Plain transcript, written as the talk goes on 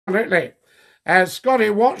absolutely. Scotty,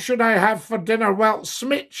 what should I have for dinner? Well,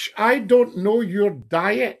 Smitch, I don't know your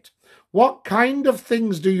diet. What kind of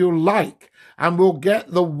things do you like? And we'll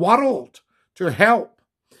get the world to help.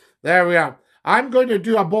 There we are. I'm going to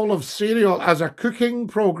do a bowl of cereal as a cooking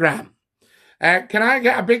program. Can I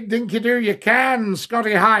get a big dinky do? You can,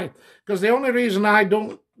 Scotty, hi. Because the only reason I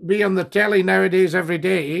don't be on the telly nowadays every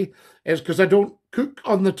day is because I don't cook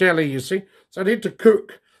on the telly, you see. So I need to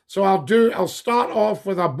cook. So I'll start off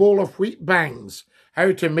with a bowl of wheat bangs,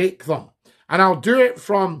 how to make them. And I'll do it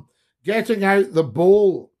from getting out the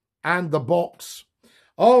bowl and the box.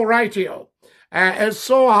 All righty-o. It's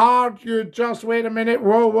so hard, you just wait a minute.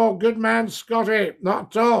 Whoa, whoa, good man, Scotty.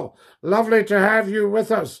 Not at all. Lovely to have you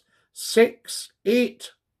with us. 6-8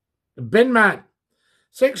 bin man.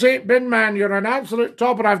 6-8 bin man, you're an absolute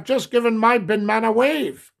topper. I've just given my bin man a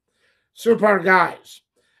wave. Super, guys.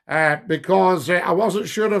 Because I wasn't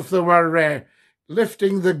sure if they were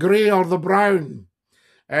lifting the grey or the brown.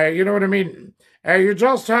 You know what I mean? You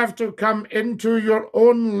just have to come into your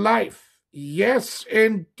own life. Yes,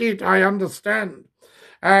 indeed, I understand.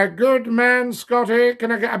 Good man, Scotty.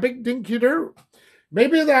 Can I get a big dinky do?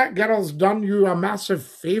 Maybe that girl's done you a massive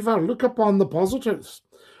favour. Look upon the positives.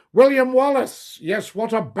 William Wallace. Yes,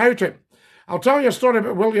 what about him? I'll tell you a story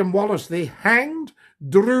about William Wallace. They hanged,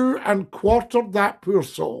 drew and quartered that poor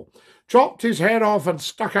soul, chopped his head off and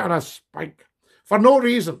stuck it on a spike for no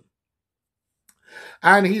reason.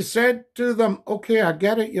 And he said to them, okay, I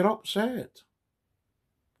get it, you're upset.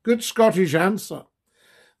 Good Scottish answer.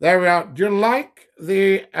 There we are. Do you like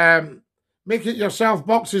the make it yourself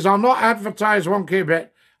boxes? I'll not advertise 1K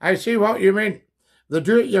bit. I see what you mean. The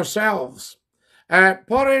do-it-yourselves.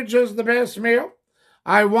 Porridge is the best meal.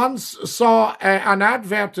 I once saw an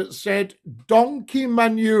advert that said, donkey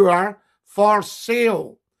manure for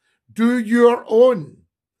sale. Do your own.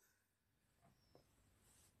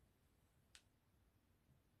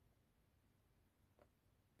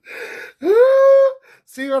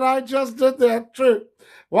 See what I just did there? True.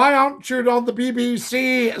 Why aren't you on the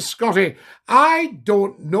BBC, Scotty? I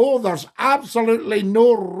don't know. There's absolutely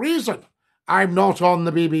no reason I'm not on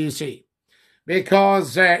the BBC.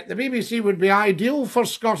 Because the BBC would be ideal for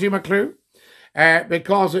Scotty McClue.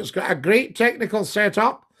 Because it's got a great technical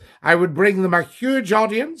setup. I would bring them a huge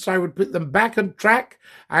audience. I would put them back on track.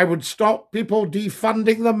 I would stop people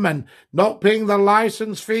defunding them and not paying the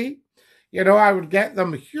license fee. You know, I would get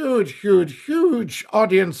them huge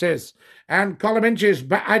audiences and column inches.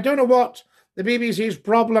 But I don't know what the BBC's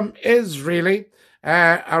problem is, really,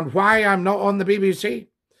 and why I'm not on the BBC.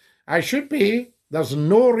 I should be. There's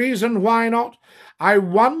no reason why not. I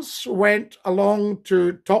once went along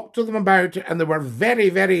to talk to them about it, and they were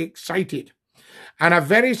very excited. And a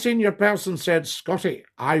very senior person said, Scotty,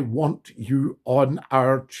 I want you on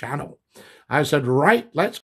our channel. I said, right, let's